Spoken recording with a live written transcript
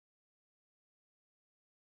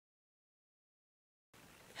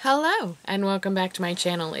Hello, and welcome back to my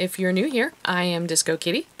channel. If you're new here, I am Disco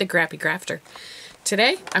Kitty, the Crappy Crafter.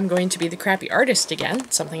 Today, I'm going to be the Crappy Artist again,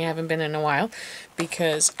 something I haven't been in a while,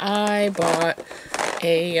 because I bought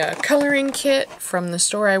a coloring kit from the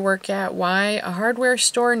store I work at. Why a hardware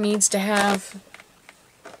store needs to have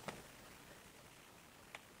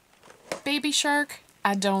Baby Shark,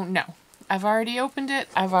 I don't know. I've already opened it,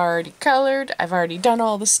 I've already colored, I've already done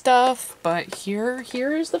all the stuff, but here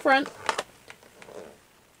is the front.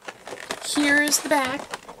 Here is the back.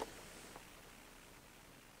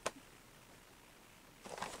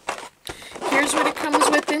 Here's what it comes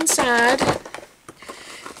with inside.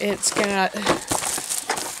 It's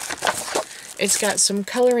got some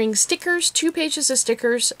coloring stickers, 2 pages of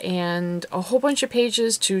stickers, and a whole bunch of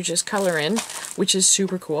pages to just color in, which is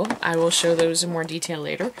super cool. I will show those in more detail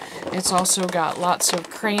later. It's also got lots of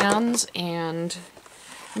crayons and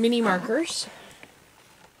mini markers.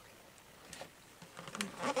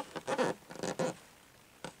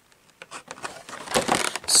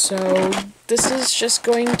 So this is just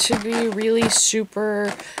going to be really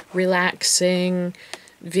super relaxing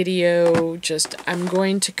video. I'm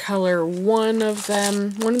going to color one of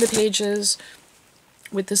the pages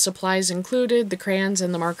with the supplies included, the crayons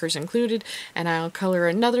and the markers included, and I'll color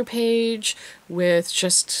another page with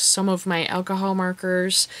just some of my alcohol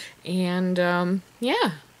markers, and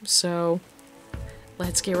yeah, so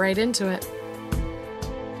let's get right into it.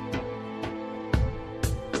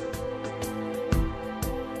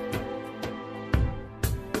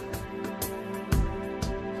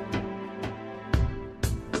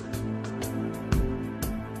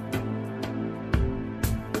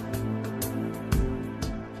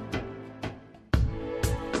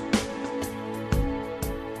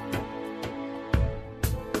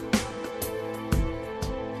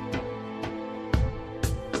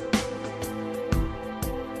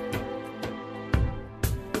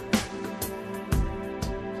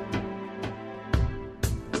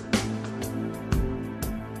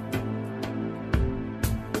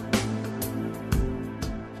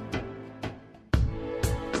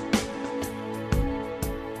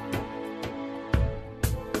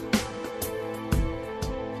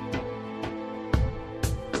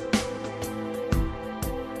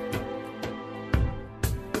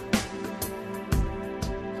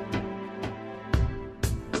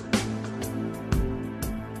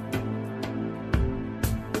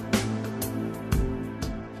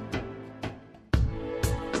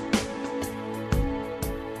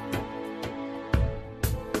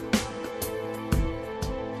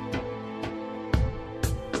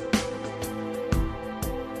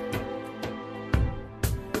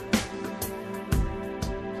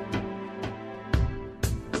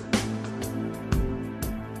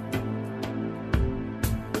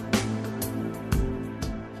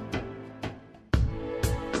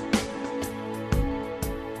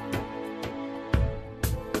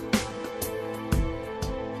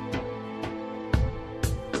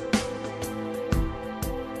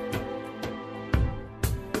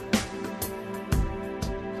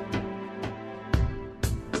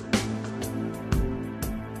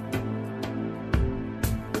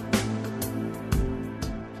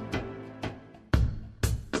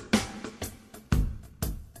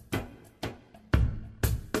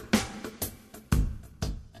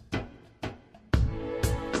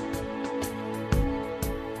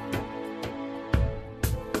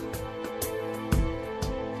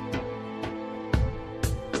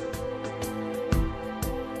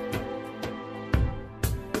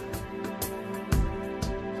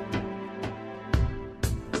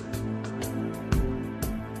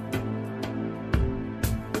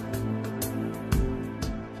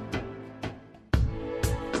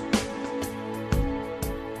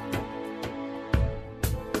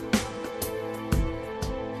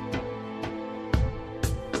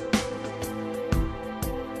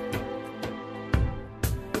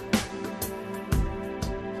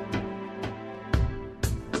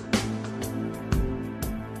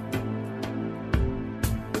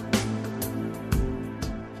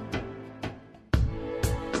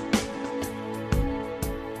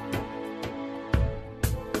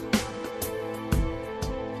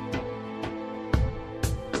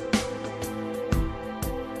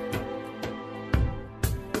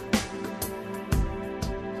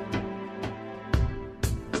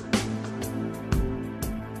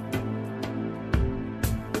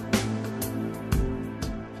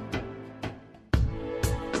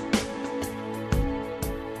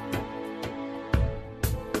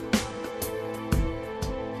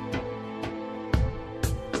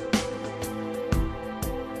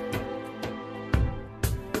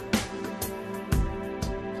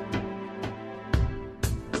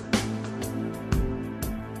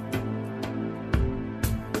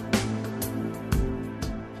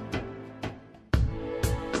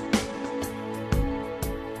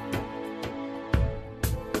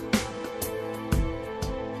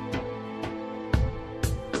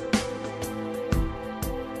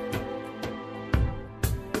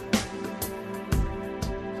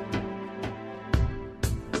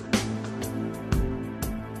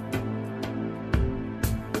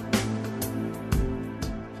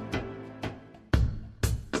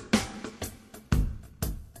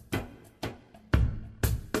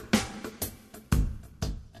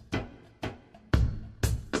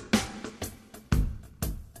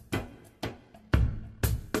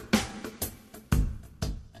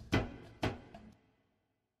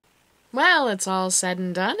 Well, it's all said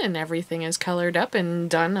and done, and everything is colored up and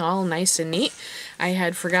done all nice and neat. I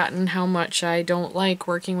had forgotten how much I don't like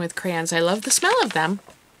working with crayons. I love the smell of them.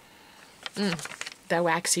 That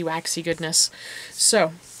waxy, waxy goodness.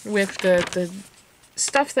 So, with the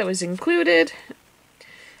stuff that was included,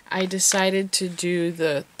 I decided to do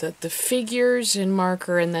the figures in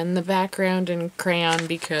marker and then the background in crayon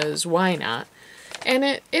because why not? And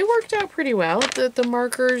it worked out pretty well. The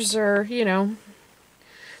markers are, you know,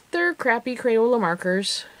 they're crappy Crayola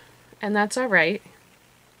markers, and that's alright.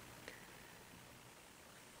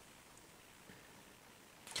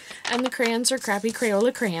 And the crayons are crappy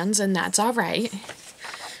Crayola crayons, and that's alright.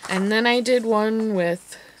 And then I did one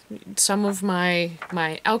with some of my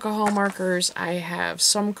alcohol markers. I have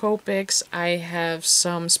some Copics, I have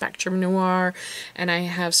some Spectrum Noir, and I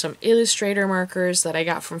have some Illustrator markers that I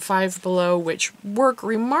got from Five Below, which work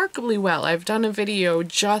remarkably well. I've done a video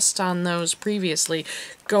just on those previously.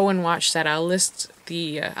 Go and watch that. I'll leave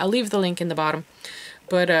the link in the bottom.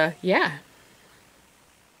 But yeah.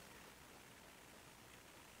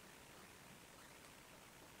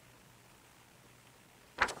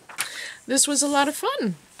 This was a lot of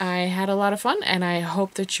fun. I had a lot of fun, and I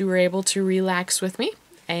hope that you were able to relax with me.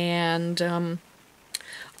 And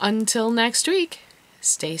until next week,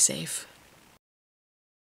 stay safe.